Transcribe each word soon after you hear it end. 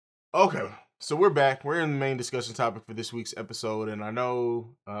Okay, so we're back. We're in the main discussion topic for this week's episode, and I know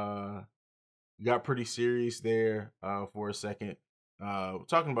we got pretty serious there for a second.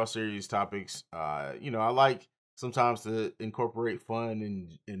 Talking about serious topics. I like sometimes to incorporate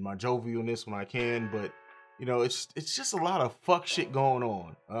fun and my jovialness when I can, but it's just a lot of fuck shit going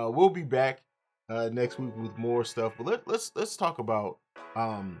on. We'll be back next week with more stuff, but let's talk about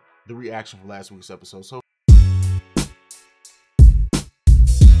the reaction for last week's episode. So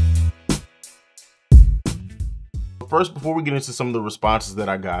first, before we get into some of the responses that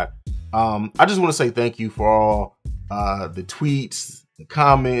I got, I just want to say thank you for all the tweets, the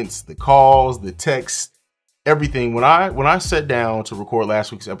comments, the calls, the texts, everything. When I sat down to record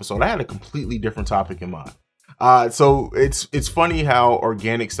last week's episode, I had a completely different topic in mind. So it's funny how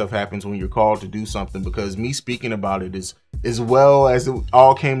organic stuff happens when you're called to do something, because me speaking about it is, as well as it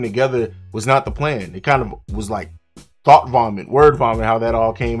all came together, was not the plan. It kind of was like thought vomit, word vomit, how that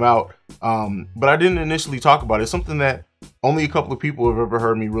all came out. But I didn't initially talk about it. It's something that only a couple of people have ever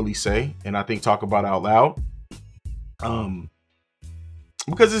heard me really say, and I think talk about out loud.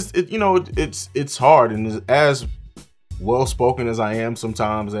 Because it's hard, and as well spoken as I am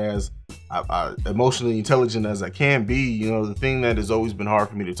sometimes, as emotionally intelligent as I can be, the thing that has always been hard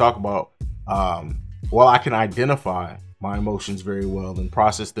for me to talk about, while I can identify my emotions very well and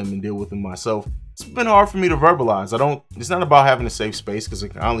process them and deal with them myself, it's been hard for me to verbalize. It's not about having a safe space, because I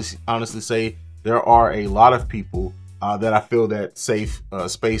can honestly say there are a lot of people that I feel that safe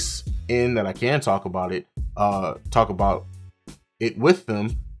space in, that I can talk about it with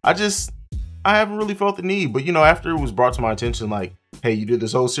them. I haven't really felt the need. But after it was brought to my attention, like, hey, you did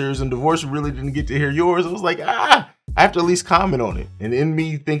this whole series on divorce, you really didn't get to hear yours, I was like, I have to at least comment on it. And in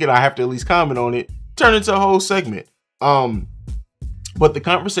me thinking I have to at least comment on it, turned into a whole segment. But the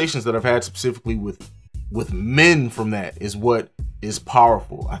conversations that I've had specifically with men from that is what is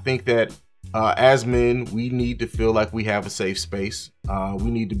powerful. I think that as men, we need to feel like we have a safe space.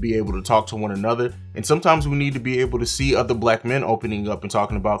 We need to be able to talk to one another. And sometimes we need to be able to see other black men opening up and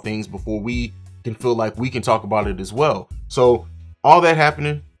talking about things before we can feel like we can talk about it as well. So all that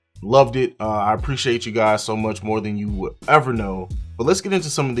happening, loved it. I appreciate you guys so much, more than you would ever know. But let's get into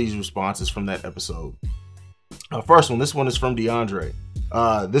some of these responses from that episode. First one, this one is from DeAndre.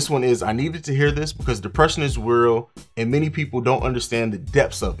 This one is, I needed to hear this because depression is real and many people don't understand the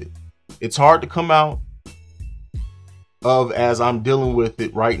depths of it. It's hard to come out of as I'm dealing with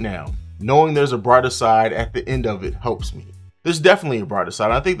it right now. Knowing there's a brighter side at the end of it helps me. There's definitely a brighter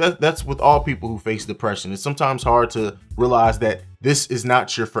side. I think that's with all people who face depression. It's sometimes hard to realize that this is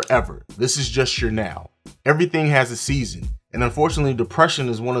not your forever. This is just your now. Everything has a season. And unfortunately, depression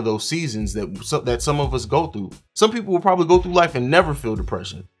is one of those seasons that some of us go through. Some people will probably go through life and never feel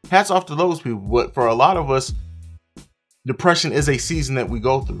depression. Hats off to those people. But for a lot of us, depression is a season that we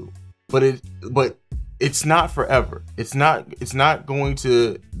go through. But it's not forever. It's not going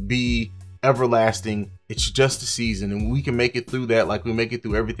to be everlasting. It's just a season, and we can make it through that like we make it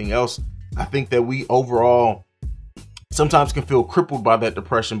through everything else. I think that we overall sometimes can feel crippled by that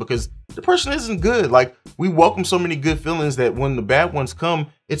depression, because depression isn't good. Like, we welcome so many good feelings that when the bad ones come,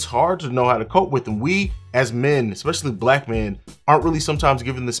 it's hard to know how to cope with them. We as men, especially black men, aren't really sometimes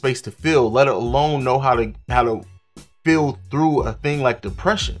given the space to feel, let alone know how to feel through a thing like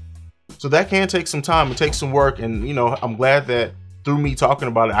depression. So that can take some time. It takes some work. And, I'm glad that through me talking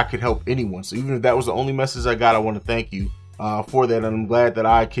about it, I could help anyone. So even if that was the only message I got, I want to thank you for that. And I'm glad that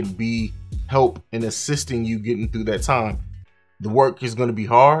I can be help in assisting you getting through that time. The work is going to be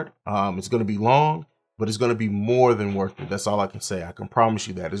hard. It's going to be long, but it's going to be more than worth it. That's all I can say. I can promise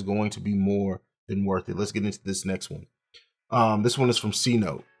you that it's going to be more than worth it. Let's get into this next one. This one is from C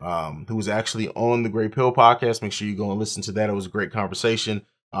Note, who was actually on the Great Pill podcast. Make sure you go and listen to that. It was a great conversation.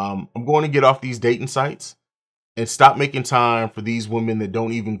 I'm going to get off these dating sites and stop making time for these women that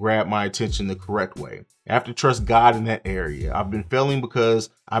don't even grab my attention the correct way. I have to trust God in that area. I've been failing because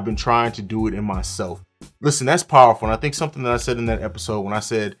I've been trying to do it in myself. Listen, that's powerful. And I think something that I said in that episode, when I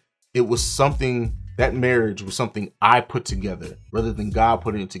said it was something, that marriage was something I put together rather than God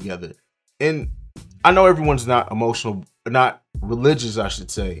putting it together. And I know everyone's not emotional, not religious, I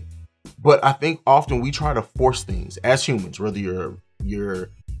should say. But I think often we try to force things as humans, whether you're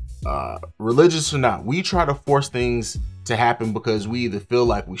religious or not. We try to force things to happen because we either feel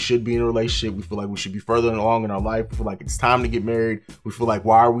like we should be in a relationship, we feel like we should be further along in our life, we feel like it's time to get married, we feel like,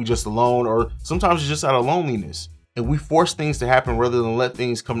 why are we just alone? Or sometimes it's just out of loneliness, and we force things to happen rather than let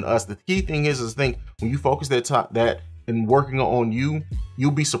things come to us. The key thing is I think when you focus that and working on you,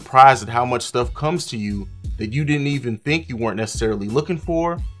 you'll be surprised at how much stuff comes to you that you didn't even think you weren't necessarily looking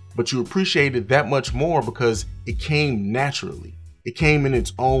for, but you appreciate it that much more because it came naturally. it came in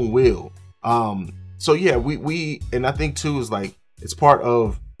its own will. So yeah, we and I think too is like it's part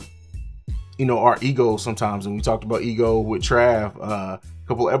of, you know, our ego sometimes, and we talked about ego with Trav a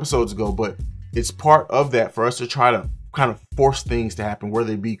couple of episodes ago, but it's part of that for us to try to kind of force things to happen,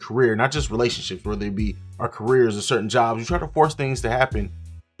 whether it be career, not just relationships, whether it be our careers or certain jobs. We try to force things to happen,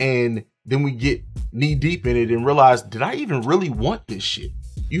 and then we get knee deep in it and realize, did I even really want this shit?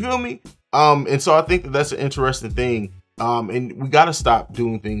 You feel me? And so I think that that's an interesting thing. And we got to stop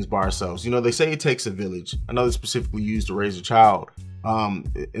doing things by ourselves. You know, they say it takes a village. I know they specifically used to raise a child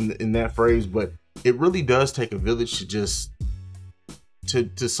in that phrase, but it really does take a village to just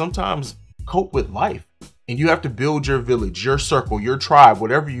to sometimes cope with life. And you have to build your village, your circle, your tribe,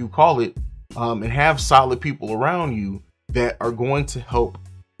 whatever you call it, and have solid people around you that are going to help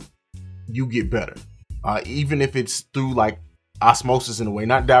you get better. Even if it's through like osmosis in a way,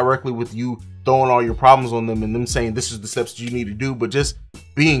 not directly with you throwing all your problems on them and them saying this is the steps you need to do, but just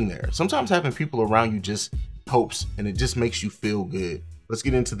being there. Sometimes having people around you just helps, and it just makes you feel good. Let's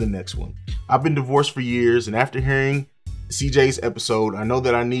get into the next one. I've been divorced for years, and after hearing CJ's episode, I know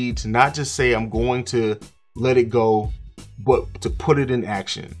that I need to not just say I'm going to let it go, but to put it in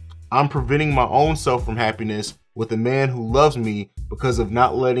action. I'm preventing my own self from happiness with a man who loves me because of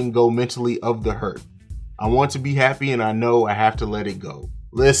not letting go mentally of the hurt. I want to be happy, and I know I have to let it go.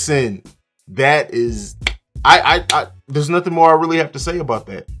 Listen, that is, there's nothing more I really have to say about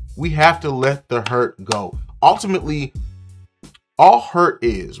that. We have to let the hurt go. Ultimately, all hurt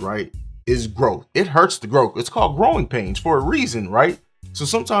is, right, is growth. It hurts to grow. It's called growing pains for a reason, right? So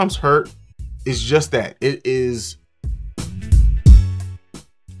sometimes hurt is just that. It is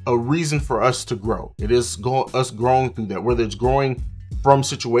a reason for us to grow. It is us growing through that, whether it's growing from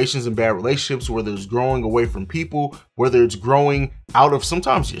situations and bad relationships, whether it's growing away from people, whether it's growing out of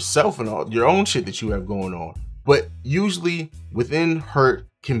sometimes yourself and all your own shit that you have going on. But usually within hurt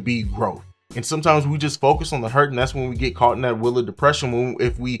can be growth. And sometimes we just focus on the hurt, and that's when we get caught in that wheel of depression.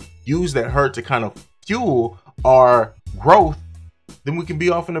 If we use that hurt to kind of fuel our growth, then we can be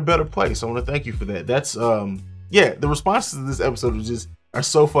off in a better place. I want to thank you for that. That's yeah, the responses to this episode are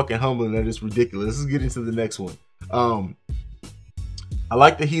so fucking humbling that it's ridiculous. Let's get into the next one. I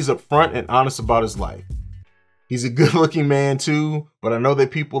like that he's upfront and honest about his life. He's a good looking man too, but I know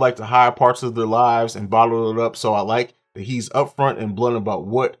that people like to hide parts of their lives and bottle it up. So I like that he's upfront and blunt about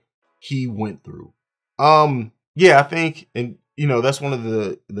what he went through. Yeah, I think, and you know, that's one of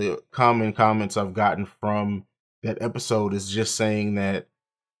the common comments I've gotten from that episode is just saying that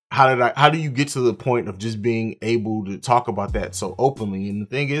how do you get to the point of just being able to talk about that so openly? And the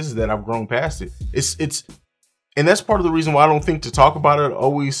thing is that I've grown past it. It's and that's part of the reason why I don't think to talk about it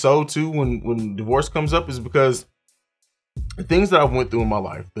always so too when divorce comes up, is because the things that I've went through in my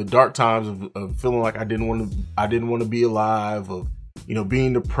life, the dark times of feeling like I didn't want to be alive, of, you know,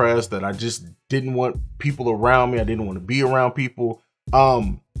 being depressed, that I just didn't want people around me, I didn't want to be around people.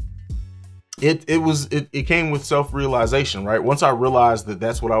 It came with self-realization, right? Once I realized that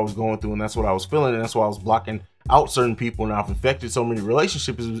that's what I was going through and that's what I was feeling, and that's why I was blocking out certain people, and I've infected so many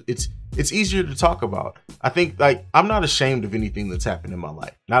relationships, it's easier to talk about. I think, like, I'm not ashamed of anything that's happened in my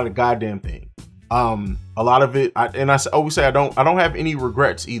life, not a goddamn thing. A lot of it, I always say I don't have any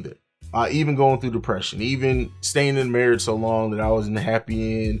regrets either. Even going through depression, even staying in marriage so long that I wasn't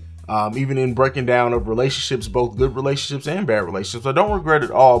happy in, even in breaking down of relationships, both good relationships and bad relationships, I don't regret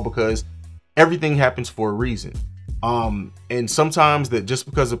it all, because everything happens for a reason. And sometimes that just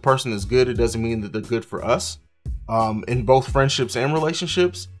because a person is good, it doesn't mean that they're good for us, in both friendships and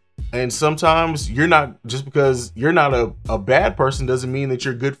relationships. And sometimes you're not, just because you're not a bad person doesn't mean that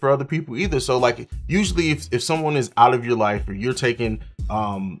you're good for other people either. So like, usually if someone is out of your life, or you're taking,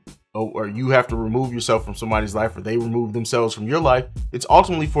 or you have to remove yourself from somebody's life, or they remove themselves from your life, it's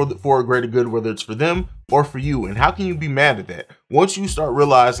ultimately for a greater good, whether it's for them or for you. And how can you be mad at that? Once you start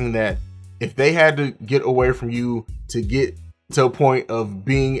realizing that if they had to get away from you to get to a point of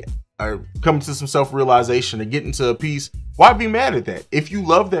being, or coming to some self-realization, or getting to a peace, why be mad at that? If you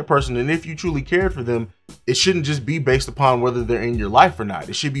love that person and if you truly cared for them, it shouldn't just be based upon whether they're in your life or not.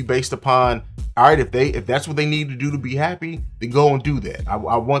 It should be based upon, all right, if that's what they need to do to be happy, then go and do that. I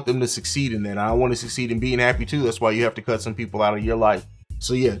want them to succeed in that. I want to succeed in being happy too. That's why you have to cut some people out of your life.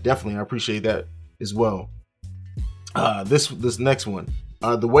 So yeah, definitely, I appreciate that as well. This next one,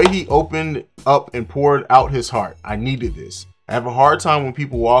 the way he opened up and poured out his heart. I needed this. I have a hard time when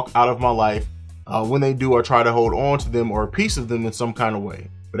people walk out of my life. When they do, I try to hold on to them or a piece of them in some kind of way.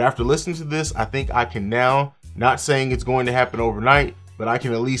 But after listening to this, I think I can now, not saying it's going to happen overnight, but I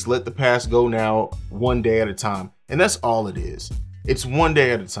can at least let the past go now, one day at a time. And that's all it is. It's one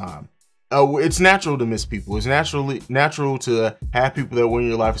day at a time. it's natural to miss people. It's natural to have people that were in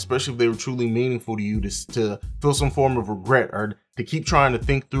your life, especially if they were truly meaningful to you, to feel some form of regret or to keep trying to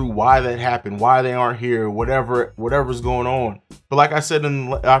think through why that happened, why they aren't here, whatever's going on. But like I said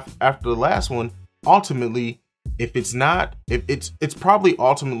after the last one, ultimately, if it's not, it's probably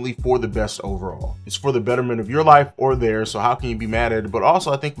ultimately for the best overall. It's for the betterment of your life or theirs. So how can you be mad at it? But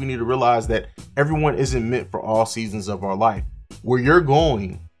also, I think we need to realize that everyone isn't meant for all seasons of our life. Where you're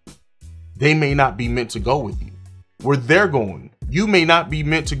going, they may not be meant to go with you. Where they're going, you may not be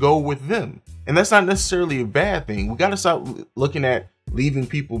meant to go with them. And that's not necessarily a bad thing. We got to stop looking at leaving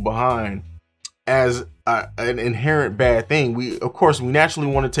people behind as an inherent bad thing. Of course, we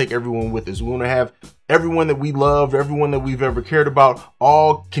naturally want to take everyone with us. We want to have everyone that we loved, everyone that we've ever cared about,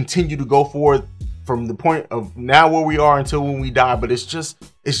 all continue to go forward from the point of now where we are until when we die. But it's just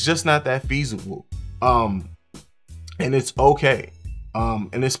not that feasible. And it's okay.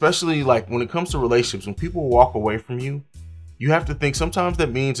 And especially like when it comes to relationships, when people walk away from you, you have to think sometimes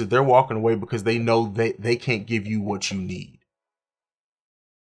that means that they're walking away because they know they can't give you what you need.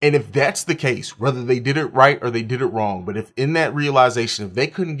 And if that's the case, whether they did it right or they did it wrong, but if in that realization, if they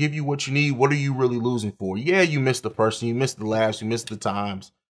couldn't give you what you need, what are you really losing for? Yeah, you missed the person, you missed the laughs, you missed the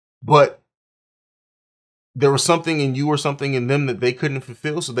times, but there was something in you or something in them that they couldn't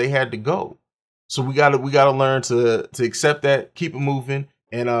fulfill, so they had to go. So we gotta learn to accept that, keep it moving,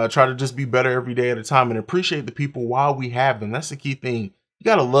 and try to just be better every day at a time and appreciate the people while we have them. That's the key thing. You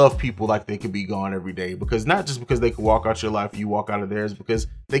gotta love people like they could be gone every day, because not just because they could walk out your life, you walk out of theirs, because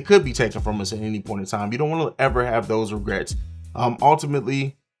they could be taken from us at any point in time. You don't want to ever have those regrets.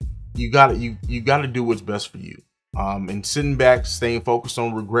 Ultimately, you gotta do what's best for you. And sitting back, staying focused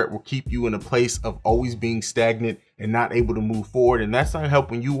on regret will keep you in a place of always being stagnant and not able to move forward, and that's not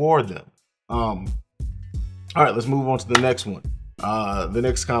helping you or them. All right, let's move on to the next one. The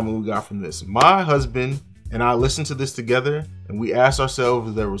next comment we got from this: my husband and I listened to this together, and we asked ourselves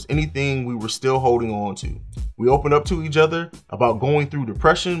if there was anything we were still holding on to. We opened up to each other about going through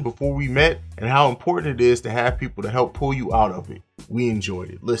depression before we met and how important it is to have people to help pull you out of it. We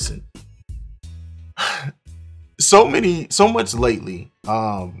enjoyed it. Listen, so much lately,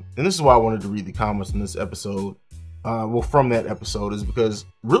 and this is why I wanted to read the comments in this episode. From that episode, is because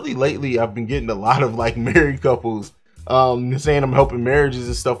really lately I've been getting a lot of like married couples saying I'm helping marriages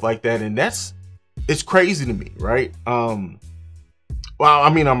and stuff like that, and it's crazy to me, right? Well, I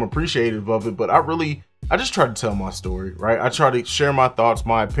mean, I'm appreciative of it, but I just try to tell my story, right? I try to share my thoughts,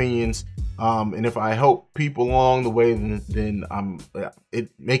 my opinions, and if I help people along the way, then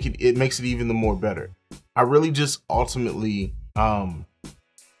it makes it even the more better. I really just ultimately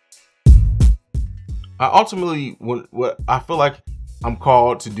what I feel like I'm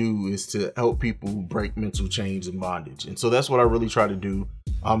called to do is to help people break mental chains and bondage. And so that's what I really try to do.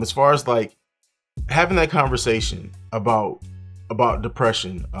 As far as like having that conversation about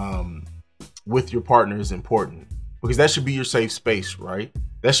depression with your partner is important, because that should be your safe space, right?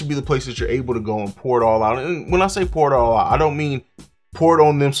 That should be the place that you're able to go and pour it all out. And when I say pour it all out, I don't mean pour it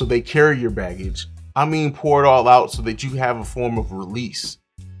on them so they carry your baggage. I mean pour it all out so that you have a form of release.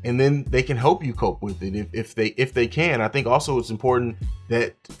 And then they can help you cope with it if they can. I think also it's important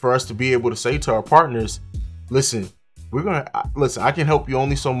that for us to be able to say to our partners, listen, I can help you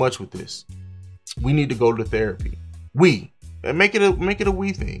only so much with this. We need to go to therapy. Make it a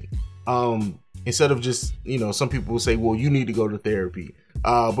we thing. Instead of just, some people will say, well, you need to go to therapy.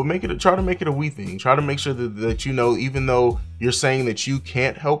 But try to make it a we thing. Try to make sure that even though you're saying that you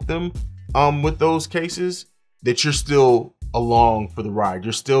can't help them with those cases, that you're still along for the ride.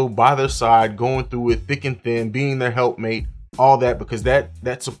 You're still by their side, going through it thick and thin, being their helpmate, all that, because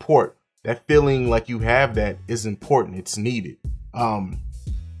that support, that feeling like you have, that is important. It's needed.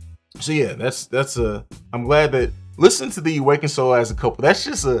 So yeah, I'm glad that listen to the Awakened Soul as a couple.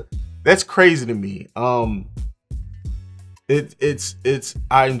 That's crazy to me. I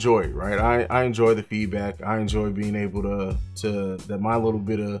enjoy it, right? I enjoy the feedback. I enjoy being able to that my little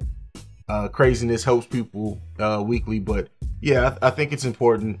bit of craziness helps people weekly. But yeah, I think it's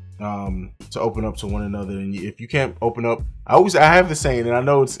important to open up to one another. And if you can't open up, I have the saying, and I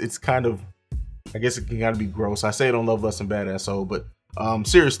know it's kind of, I guess it can kind of be gross. I say it on Love, Lust, and Badass Soul, but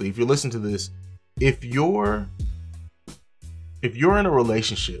seriously, if you listen to this, if you're in a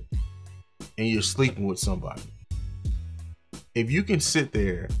relationship and you're sleeping with somebody, if you can sit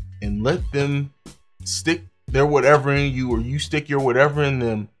there and let them stick their whatever in you, or you stick your whatever in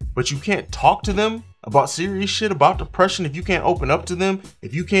them, but you can't talk to them about serious shit, about depression, if you can't open up to them,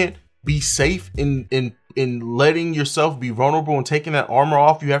 if you can't be safe in letting yourself be vulnerable and taking that armor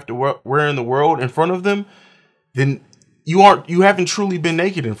off you have to wear in the world in front of them, then you haven't truly been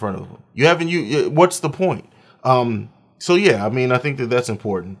naked in front of them. What's the point? So yeah, I mean, I think that's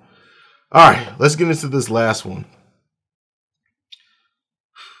important. All right, let's get into this last one.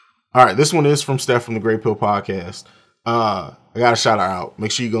 All right, this one is from Steph from the Great Pill Podcast. I gotta shout her out.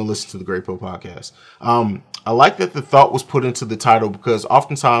 Make sure you go listen to the Great Pill Podcast. I like that the thought was put into the title because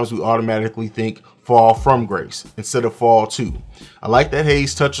oftentimes we automatically think fall from grace instead of fall to. I like that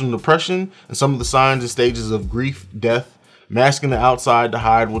Haize touched on depression and some of the signs and stages of grief, death, masking the outside to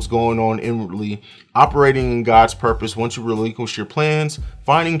hide what's going on inwardly, operating in God's purpose once you relinquish your plans,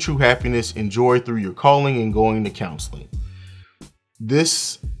 finding true happiness and joy through your calling, and going to counseling.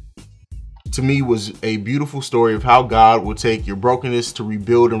 This, to me, was a beautiful story of how God will take your brokenness to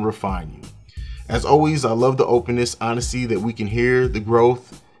rebuild and refine you. As always, I love the openness, honesty that we can hear, the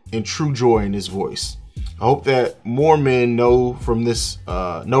growth, and true joy in his voice. I hope that more men know from this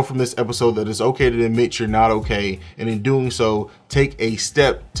episode that it's okay to admit you're not okay, and in doing so, take a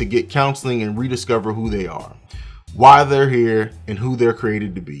step to get counseling and rediscover who they are, why they're here, and who they're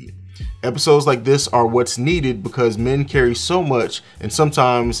created to be. Episodes like this are what's needed because men carry so much, and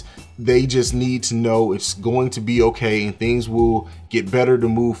sometimes they just need to know it's going to be okay and things will get better to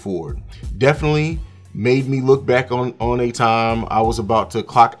move forward. Definitely made me look back on a time I was about to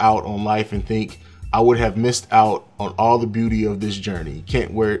clock out on life and think I would have missed out on all the beauty of this journey.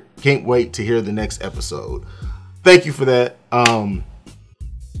 Can't wait to hear the next episode. Thank you for that. I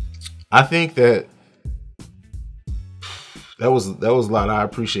think that was a lot. I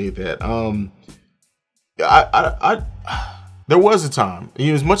appreciate that. There was a time,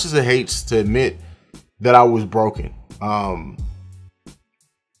 as much as it hates to admit that I was broken.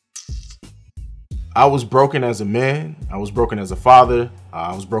 I was broken as a man. I was broken as a father.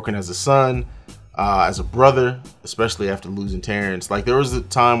 I was broken as a son, as a brother, especially after losing Terrence. Like, there was a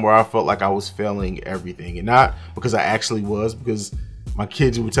time where I felt like I was failing everything, and not because I actually was, because my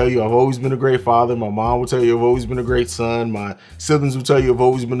kids would tell you I've always been a great father. My mom would tell you I've always been a great son. My siblings would tell you I've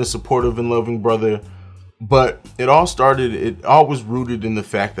always been a supportive and loving brother. But it all was rooted in the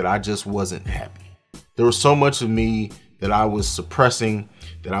fact that I just wasn't happy. There was so much of me that I was suppressing,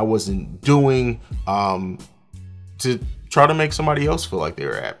 that I wasn't doing, to try to make somebody else feel like they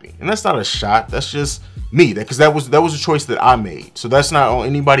were happy. And that's not a shot. That's just me. Because that was a choice that I made. So that's not on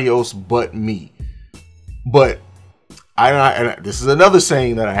anybody else but me. But and this is another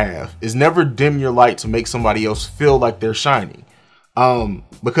saying that I have, is never dim your light to make somebody else feel like they're shining.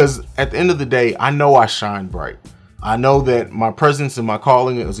 Because at the end of the day, I know I shine bright. I know that my presence and my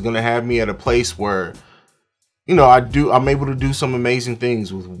calling is going to have me at a place where, I'm able to do some amazing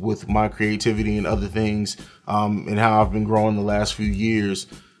things with my creativity and other things, and how I've been growing the last few years.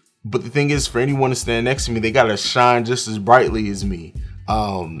 But the thing is, for anyone to stand next to me, they got to shine just as brightly as me.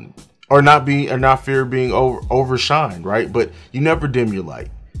 Or not fear being overshined, right? But you never dim your light.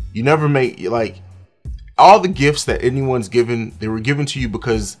 You never make, all the gifts that anyone's given, they were given to you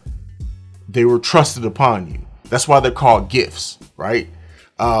because they were trusted upon you. That's why they're called gifts, right?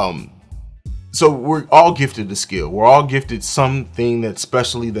 So we're all gifted a skill. We're all gifted something that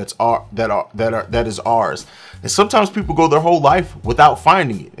is ours. And sometimes people go their whole life without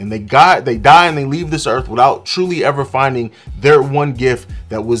finding it, and they die and they leave this earth without truly ever finding their one gift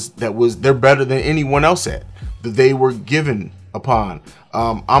that was they're better than anyone else at, that they were given upon.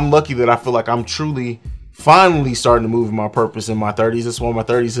 I'm lucky that I feel like I'm truly finally starting to move in my purpose in my 30s. That's why my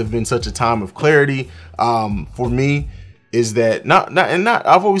 30s have been such a time of clarity for me. Is that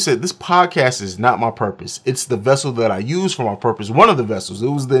I've always said this podcast is not my purpose. It's the vessel that I use for my purpose. One of the vessels. It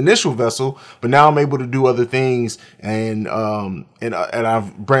was the initial vessel, but now I'm able to do other things, and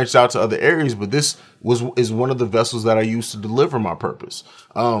I've branched out to other areas. But this is one of the vessels that I use to deliver my purpose.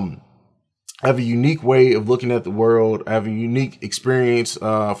 I have a unique way of looking at the world. I have a unique experience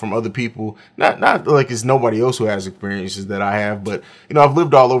from other people. Not like it's nobody else who has experiences that I have, but I've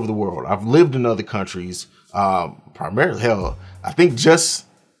lived all over the world. I've lived in other countries. Primarily, I think just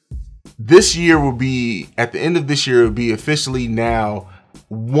this year will be, at the end of this year, will be officially now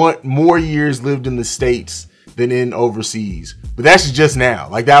more years lived in the States than in overseas. But that's just now.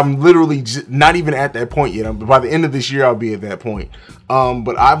 Like, I'm literally not even at that point yet. By the end of this year, I'll be at that point.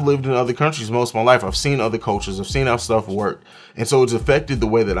 But I've lived in other countries most of my life. I've seen other cultures. I've seen how stuff work. And so it's affected the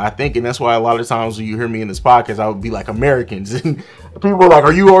way that I think. And that's why a lot of times when you hear me in this podcast, I would be like, Americans. And people are like,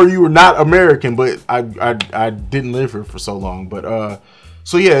 are you not American? But I didn't live here for so long. But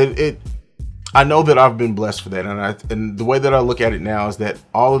so yeah, I know that I've been blessed for that. And the way that I look at it now is that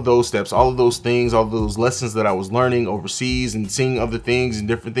all of those steps, all of those things, all of those lessons that I was learning overseas and seeing other things and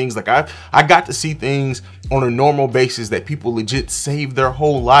different things, like I got to see things on a normal basis that people legit save their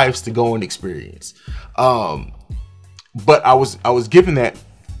whole lives to go and experience. but I was given that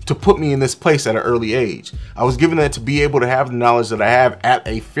to put me in this place at an early age. I was given that to be able to have the knowledge that I have at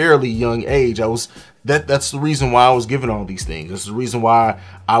a fairly young age. That's the reason why I was given all these things. That's the reason why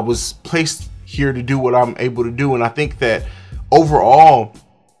I was placed here to do what I'm able to do. And I think that overall,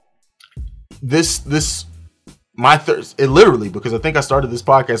 it literally, because I think I started this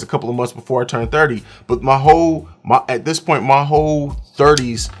podcast a couple of months before I turned 30, but at this point, my whole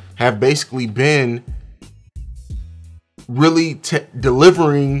 30s have basically been really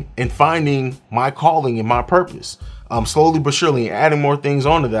delivering and finding my calling and my purpose. Slowly but surely, adding more things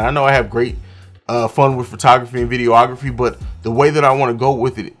onto that. I know I have great fun with photography and videography, but the way that I want to go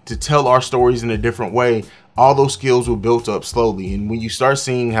with it, to tell our stories in a different way, all those skills were built up slowly. And when you start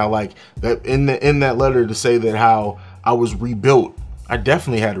seeing how, like, that in that letter, to say that how I was rebuilt, I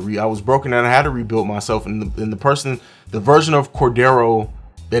definitely had to I was broken down. I had to rebuild myself, and the version of Cordero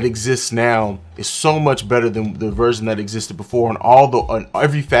that exists now is so much better than the version that existed before on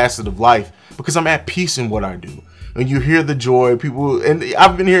every facet of life, because I'm at peace in what I do. And you hear the joy, people, and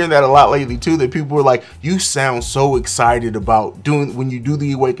I've been hearing that a lot lately too, that people are like, you sound so excited about when you do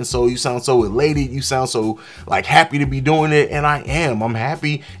the Awakened Soul, you sound so elated, you sound so like happy to be doing it. And I'm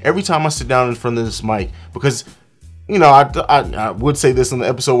happy every time I sit down in front of this mic, because, you know, I would say this in the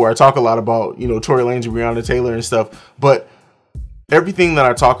episode where I talk a lot about, you know, Tory Lanez and Breonna Taylor and stuff, but everything that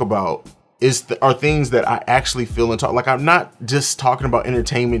I talk about are things that I actually feel and talk. Like, I'm not just talking about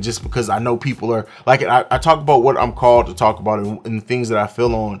entertainment just because I know people are like it. I talk about what I'm called to talk about and things that I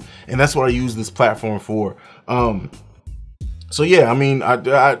feel on, and that's what I use this platform for. So yeah, I mean,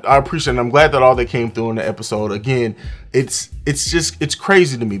 I appreciate it. I'm glad that all that came through in the episode. Again, it's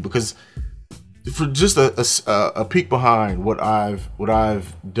crazy to me, because for just a peek behind what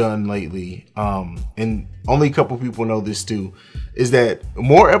I've done lately, and only a couple people know this too, is that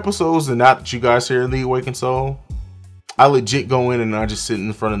more episodes than not that you guys hear in the Awakened Soul, I legit go in and I just sit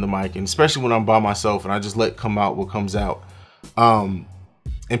in front of the mic, and especially when I'm by myself, and I just let come out what comes out. And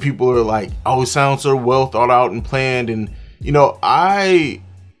people are like, "Oh, it sounds so well thought out and planned," and you know,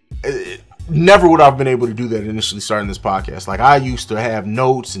 never would I've been able to do that initially starting this podcast. Like, I used to have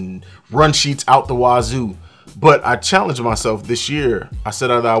notes and run sheets out the wazoo, but I challenged myself this year. I said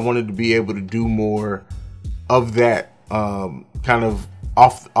that I wanted to be able to do more of that kind of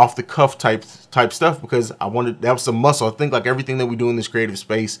off the cuff type stuff, because that was a muscle. I think like everything that we do in this creative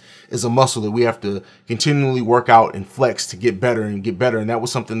space is a muscle that we have to continually work out and flex to get better and get better. And that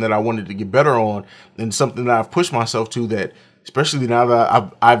was something that I wanted to get better on, and something that I've pushed myself to, that especially now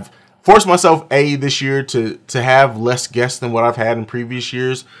that I've forced myself this year to have less guests than what I've had in previous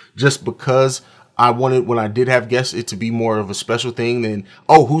years, just because I wanted, when I did have guests, it to be more of a special thing than,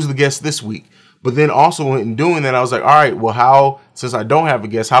 oh, who's the guest this week? But then also in doing that, I was like, all right, well, since I don't have a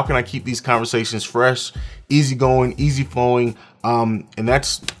guest, how can I keep these conversations fresh, easy going, easy flowing? And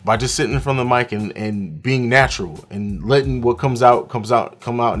that's by just sitting in front of the mic and being natural and letting what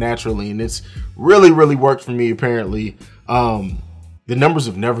come out naturally. And it's really, really worked for me, apparently. The numbers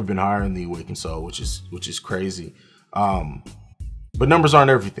have never been higher in the Awakened Soul, which is crazy. But numbers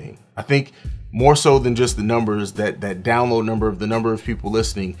aren't everything. I think more so than just the numbers, that download number of the number of people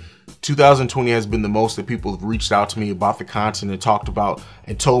listening, 2020 has been the most that people have reached out to me about the content and talked about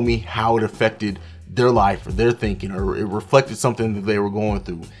and told me how it affected their life or their thinking, or it reflected something that they were going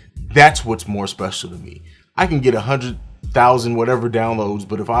through. That's what's more special to me. I can get 100,000 whatever downloads,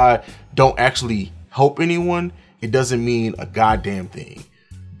 but if I don't actually help anyone, it doesn't mean a goddamn thing.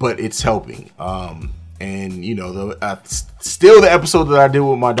 But it's helping. And you know, still the episode that I did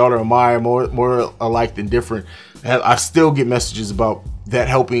with my daughter Amaya, more alike than different, I still get messages about that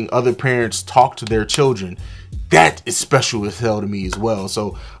helping other parents talk to their children. That is special as hell to me as well.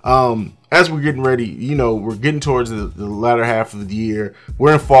 So as we're getting ready, you know, we're getting towards the latter half of the year.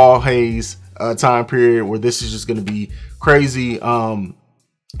 We're in fall Haize time period where this is just going to be crazy.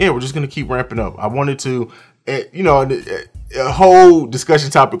 Yeah, we're just going to keep ramping up. I wanted to, you know, a whole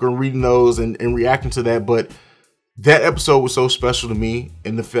discussion topic on reading those and reacting to that, but that episode was so special to me,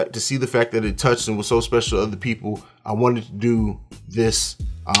 and to see the fact that it touched and was so special to other people, I wanted to do this.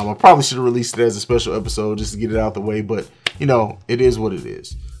 I probably should have released it as a special episode just to get it out the way, but you know, it is what it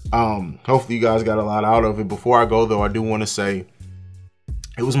is. Hopefully you guys got a lot out of it. Before I go though, I do want to say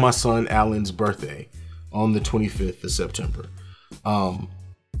it was my son Alan's birthday on the 25th of September.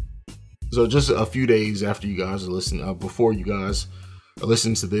 So just a few days after you guys are listening, before you guys are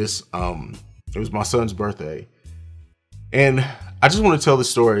listening to this, it was my son's birthday. And I just want to tell the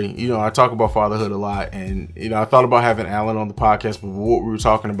story. You know, I talk about fatherhood a lot, and, you know, I thought about having Alan on the podcast, but what we were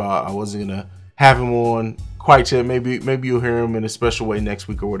talking about, I wasn't going to have him on quite yet. Maybe you'll hear him in a special way next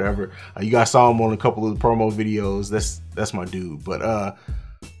week or whatever. You guys saw him on a couple of the promo videos. That's my dude. But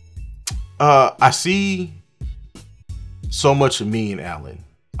I see so much of me in Alan.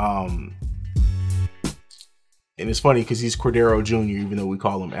 And it's funny because he's Cordero Jr., even though we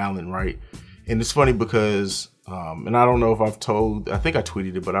call him Alan, right? And it's funny because, and I don't know if I think I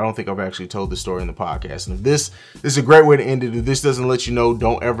tweeted it, but I don't think I've actually told the story in the podcast. And if this is a great way to end it. If this doesn't let you know,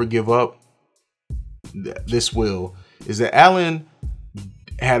 don't ever give up, this will, is that Alan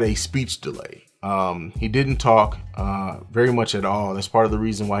had a speech delay. He didn't talk very much at all. That's part of the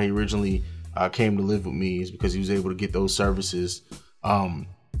reason why he originally came to live with me, is because he was able to get those services.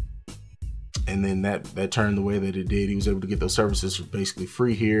 And then that turned the way that it did. He was able to get those services for basically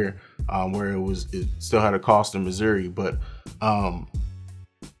free here, where it still had a cost in Missouri. But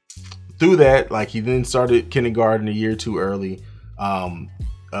through that, like, he then started kindergarten a year too early.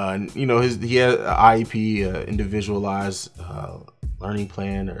 And, you know, he had an IEP, individualized learning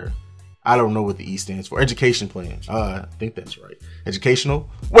plan, or I don't know what the E stands for. Education plan. I think that's right. Educational,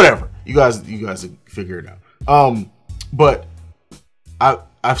 whatever. You guys figure it out. But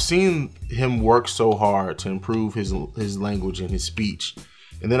I've seen him work so hard to improve his language and his speech.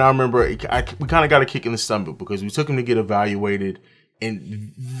 And then I remember we kind of got a kick in the stomach because we took him to get evaluated,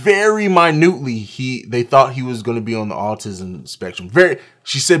 and very minutely they thought he was going to be on the autism spectrum.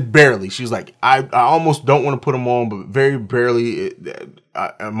 She said barely. She was like, I almost don't want to put him on, but very barely.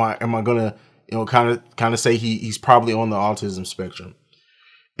 Am I gonna, you know, kind of say he's probably on the autism spectrum.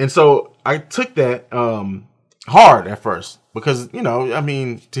 And so I took that hard at first, because, you know, I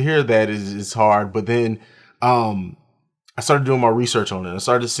mean, to hear that is hard. But then I started doing my research on it. I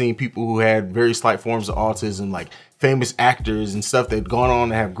started seeing people who had very slight forms of autism, like famous actors and stuff that had gone on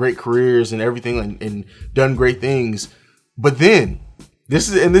to have great careers and everything, and done great things. But then this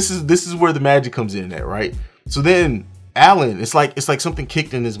is where the magic comes in at, right? So then Alan, it's like something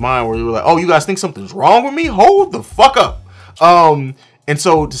kicked in his mind where you were like, oh, you guys think something's wrong with me? Hold the fuck up. And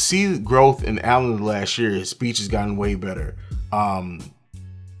so to see the growth in Alan last year, his speech has gotten way better.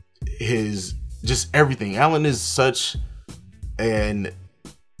 His just everything. Alan is such a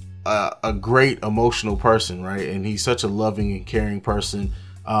great emotional person, right? And he's such a loving and caring person.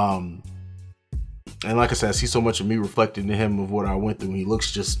 And like I said, I see so much of me reflected in him of what I went through. He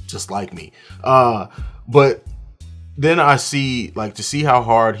looks just like me. But then I see, like, to see how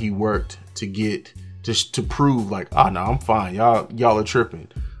hard he worked to get to prove, like, no, I'm fine. Y'all are tripping.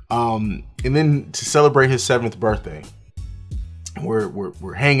 And then to celebrate his 7th birthday,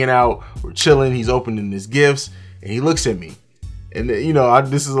 we're hanging out, we're chilling. He's opening his gifts, and he looks at me. And, you know,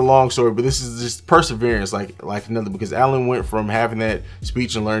 this is a long story, but this is just perseverance, like another, because Alan went from having that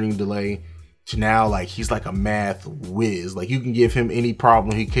speech and learning delay to now, like, he's like a math whiz. Like, you can give him any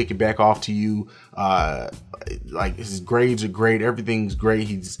problem, he kick it back off to you. Like, his grades are great, everything's great.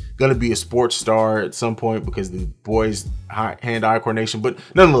 He's gonna be a sports star at some point because the boys' hand-eye coordination. But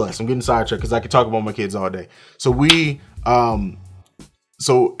nonetheless, I'm getting sidetracked because I could talk about my kids all day. So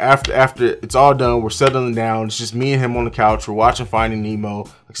so after it's all done, we're settling down. It's just me and him on the couch. We're watching Finding Nemo. Like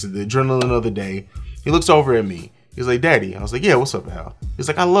I said, the adrenaline of the day. He looks over at me. He's like, Daddy. I was like, yeah, what's up, Al? He's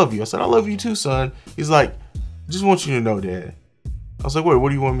like, I love you. I said, I love you too, son. He's like, I just want you to know, Dad. I was like, wait, what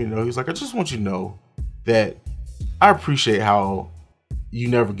do you want me to know? He's like, I just want you to know that I appreciate how you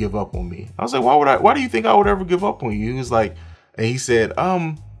never give up on me. I was like, why do you think I would ever give up on you? He was like, and he said,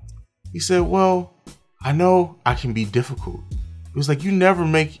 well, I know I can be difficult. He was like, you never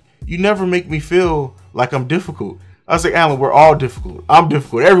make me feel like I'm difficult. I was like, Alan, we're all difficult. I'm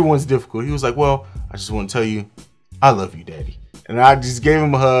difficult. Everyone's difficult. He was like, well, I just want to tell you, I love you, Daddy. And I just gave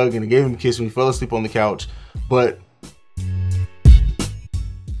him a hug and I gave him a kiss when he fell asleep on the couch. But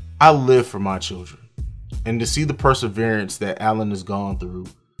I live for my children. And to see the perseverance that Alan has gone through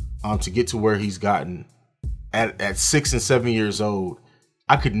to get to where he's gotten at 6 and 7 years old,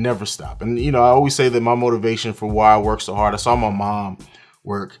 I could never stop. And, you know, I always say that my motivation for why I work so hard, I saw my mom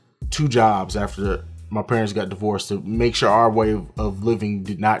work 2 jobs after my parents got divorced to make sure our way of living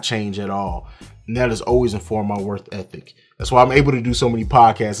did not change at all. And that has always informed my work ethic. That's why I'm able to do so many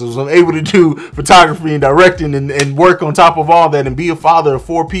podcasts. That's why I'm able to do photography and directing and work on top of all that and be a father of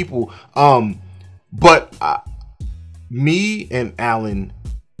 4 people. But me and Alan,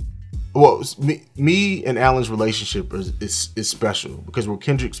 me and Alan's relationship is special because we're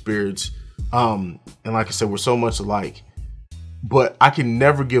kindred spirits. And like I said, we're so much alike. But I can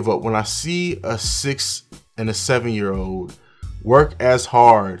never give up. When I see a 6 and a 7-year-old work as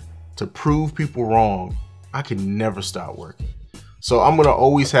hard to prove people wrong, I can never stop working. So I'm going to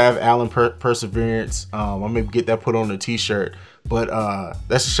always have Alan perseverance. I'm going to get that put on a t-shirt. But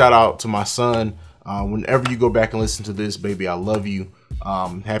that's a shout out to my son. Whenever you go back and listen to this, baby, I love you.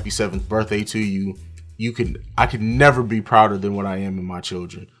 Happy 7th birthday to you. I could never be prouder than what I am in my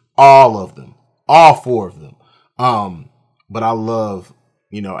children. All of them. All 4 of them. But I love,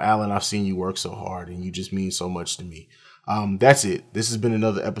 Alan, I've seen you work so hard and you just mean so much to me. That's it. This has been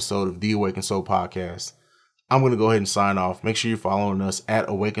another episode of the Awaken Soul Podcast. I'm going to go ahead and sign off. Make sure you're following us at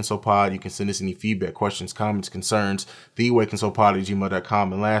Awaken Soul Pod. You can send us any feedback, questions, comments, concerns,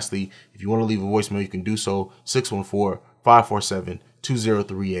 theawakensoulpod@gmail.com. And lastly, if you want to leave a voicemail, you can do so,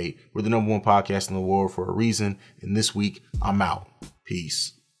 614-547-2038. We're the #1 podcast in the world for a reason. And this week, I'm out.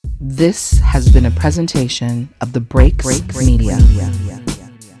 Peace. This has been a presentation of the Breaks Media.